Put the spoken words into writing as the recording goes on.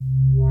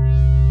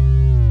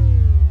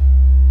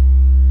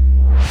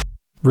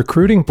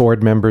Recruiting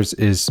board members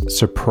is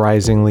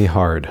surprisingly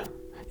hard.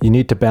 You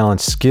need to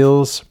balance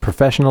skills,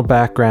 professional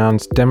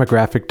backgrounds,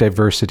 demographic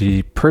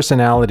diversity,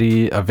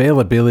 personality,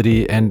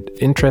 availability, and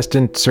interest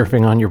in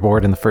serving on your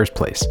board in the first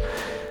place.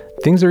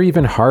 Things are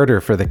even harder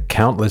for the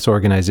countless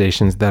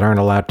organizations that aren't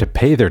allowed to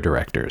pay their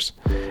directors.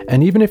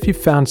 And even if you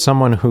found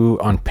someone who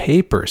on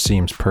paper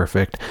seems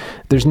perfect,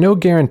 there's no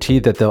guarantee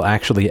that they'll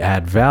actually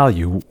add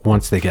value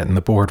once they get in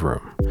the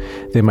boardroom.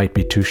 They might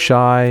be too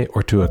shy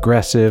or too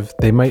aggressive.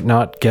 They might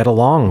not get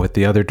along with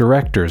the other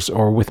directors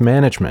or with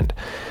management.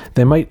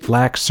 They might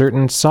lack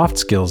certain soft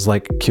skills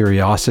like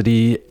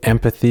curiosity,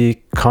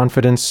 empathy,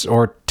 confidence,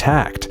 or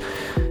tact.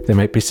 They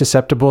might be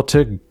susceptible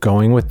to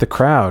going with the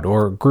crowd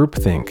or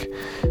groupthink.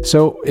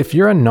 So if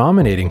you're a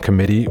nominating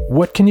committee,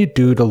 what can you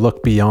do to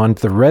look beyond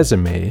the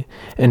resume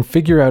and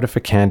figure out if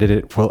a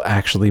candidate will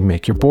actually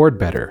make your board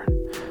better?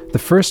 The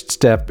first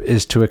step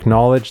is to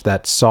acknowledge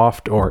that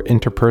soft or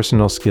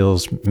interpersonal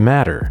skills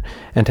matter,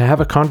 and to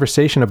have a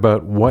conversation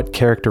about what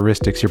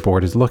characteristics your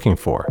board is looking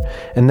for,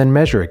 and then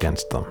measure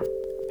against them.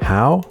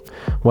 How?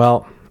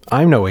 Well,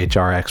 I'm no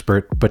HR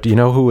expert, but do you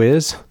know who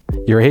is?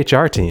 Your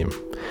HR team.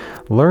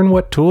 Learn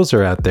what tools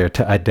are out there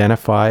to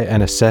identify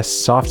and assess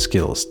soft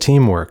skills,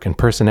 teamwork, and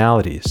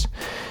personalities.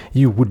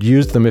 You would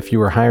use them if you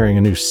were hiring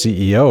a new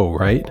CEO,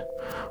 right?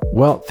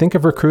 Well, think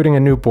of recruiting a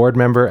new board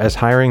member as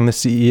hiring the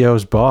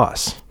CEO's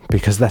boss,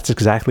 because that's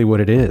exactly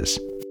what it is.